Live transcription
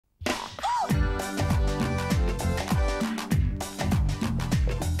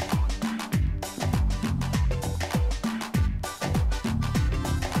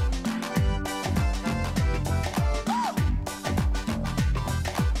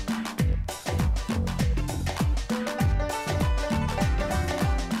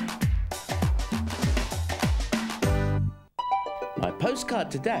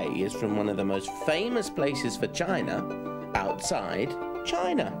Postcard today is from one of the most famous places for China outside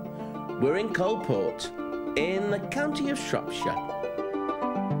China. We're in Coalport, in the county of Shropshire.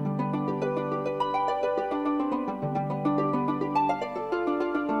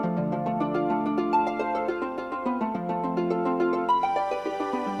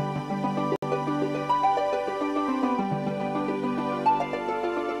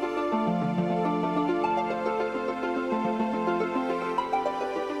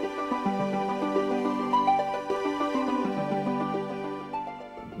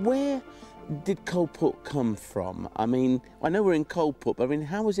 Where did Coalport come from? I mean, I know we're in Coalport, but I mean,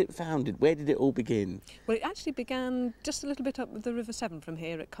 how was it founded? Where did it all begin? Well, it actually began just a little bit up the River Severn from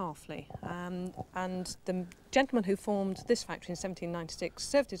here at Carfley. And the gentleman who formed this factory in 1796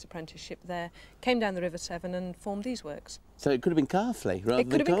 served his apprenticeship there, came down the River Severn and formed these works. So it could have been Carfley rather than Coalport? It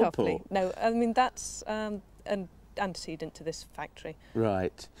could have been Carfley. No, I mean, that's an antecedent to this factory.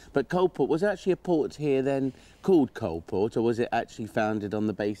 Right. But Coalport, was there actually a port here then called Coalport, or was it actually founded on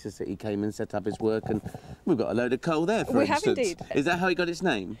the basis that he came and set up his work? And we've got a load of coal there, for instance. We have indeed. Is that how he got its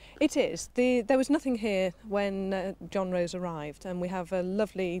name? It is. There was nothing here when John Rose arrived, and we have a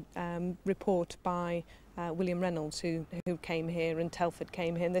lovely report by William Reynolds, who came here, and Telford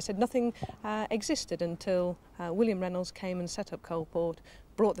came here, and they said nothing existed until William Reynolds came and set up Coalport,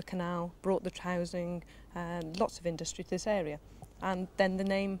 brought the canal, brought the housing, lots of industry to this area, and then the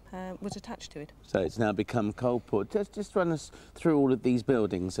name was attached to it. So it's now become Coalport. Just run us through all of these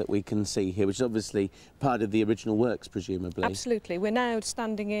buildings that we can see here, which is obviously part of the original works, presumably. Absolutely. We're now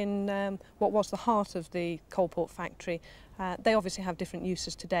standing in what was the heart of the Coalport factory. They obviously have different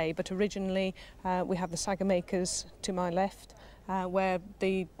uses today, but originally we have the Saga makers to my left, where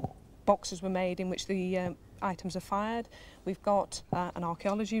the boxes were made in which the items are fired. We've got an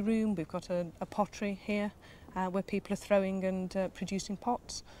archaeology room, we've got a pottery here where people are throwing and producing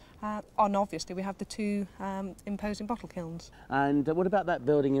pots. And obviously we have the two imposing bottle kilns. And what about that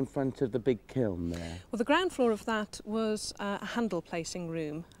building in front of the big kiln there? Well, the ground floor of that was a handle placing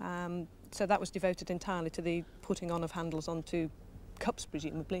room. So that was devoted entirely to the putting on of handles onto cups,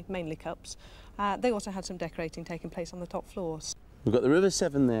 presumably, mainly cups. They also had some decorating taking place on the top floors. We've got the River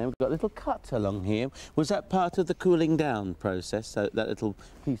Severn there, we've got a little cut along here. Was that part of the cooling down process, so that little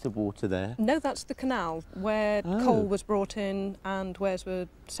piece of water there? No, that's the canal where coal was brought in and wares were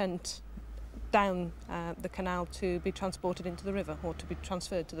sent down the canal to be transported into the river, or to be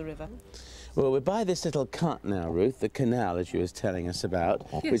transferred to the river. Well, we're by this little cut now, Ruth, the canal, as you was telling us about,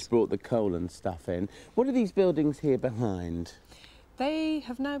 yes, which brought the coal and stuff in. What are these buildings here behind? They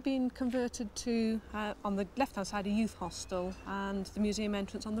have now been converted to, on the left-hand side, a youth hostel, and the museum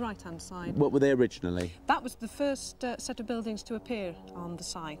entrance on the right-hand side. What were they originally? That was the first set of buildings to appear on the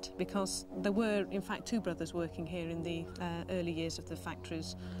site, because there were, in fact, two brothers working here in the early years of the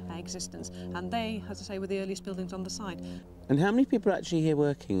factory's existence, and they, as I say, were the earliest buildings on the site. And how many people are actually here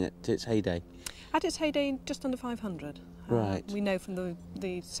working at its heyday? At its heyday, just under 500. Right. We know from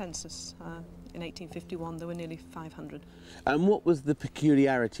the census in 1851 there were nearly 500. And what was the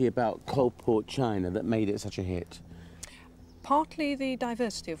peculiarity about Coalport China that made it such a hit? Partly the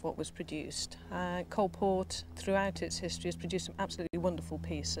diversity of what was produced. Coalport, throughout its history, has produced some absolutely wonderful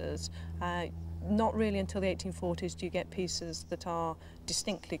pieces. Not really until the 1840s do you get pieces that are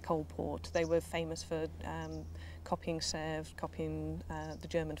distinctly Coalport. They were famous for copying Sèvres, copying the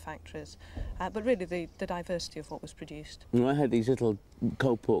German factories, but really the diversity of what was produced. Well, I had these little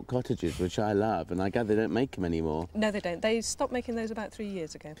Coalport cottages, which I love, and I gather they don't make them anymore. No, they don't. They stopped making those about 3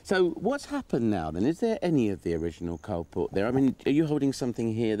 years ago. So what's happened now then? Is there any of the original Coalport there? I mean, are you holding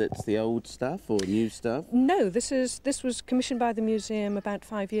something here that's the old stuff or new stuff? No, this was commissioned by the museum about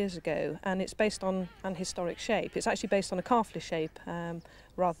 5 years ago, and it's based on an historic shape. It's actually based on a Carfley shape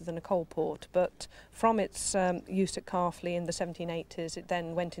rather than a Coalport, but from its use at Carfley in the 1780s, it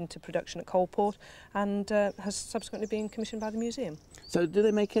then went into production at Coalport and has subsequently been commissioned by the museum. So do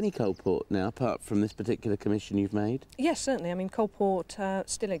they make any Coalport now, apart from this particular commission you've made? Yes, certainly. I mean, Coalport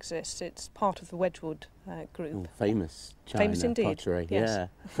still exists. It's part of the Wedgwood group. Oh, famous China famous indeed. Pottery. Yes. Yeah,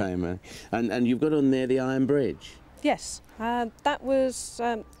 famous. And you've got on there the Iron Bridge. Yes, that was,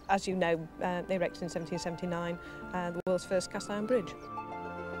 as you know, erected in 1779, the world's first cast iron bridge.